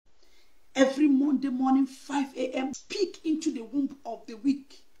Every Monday morning, 5 a.m., speak into the womb of the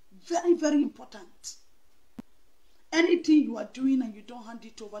week. Very, very important. Anything you are doing and you don't hand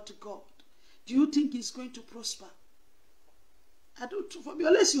it over to God, do you think it's going to prosper? I don't, for me,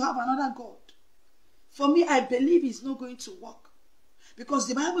 unless you have another God. For me, I believe it's not going to work. Because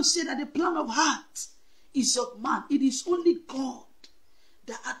the Bible said that the plan of heart is of man. It is only God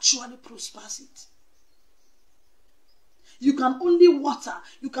that actually prospers it. You can only water,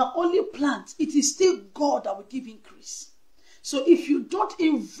 you can only plant. It is still God that will give increase. So if you don't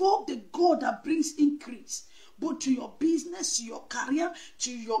involve the God that brings increase, both to your business, to your career,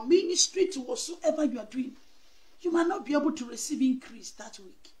 to your ministry, to whatsoever you are doing, you might not be able to receive increase that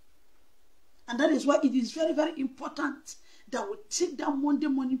week. And that is why it is very, very important that we take that Monday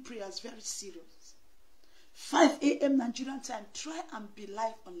morning prayers very serious. 5 a.m. Nigerian time, try and be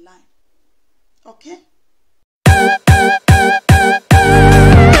live online. Okay?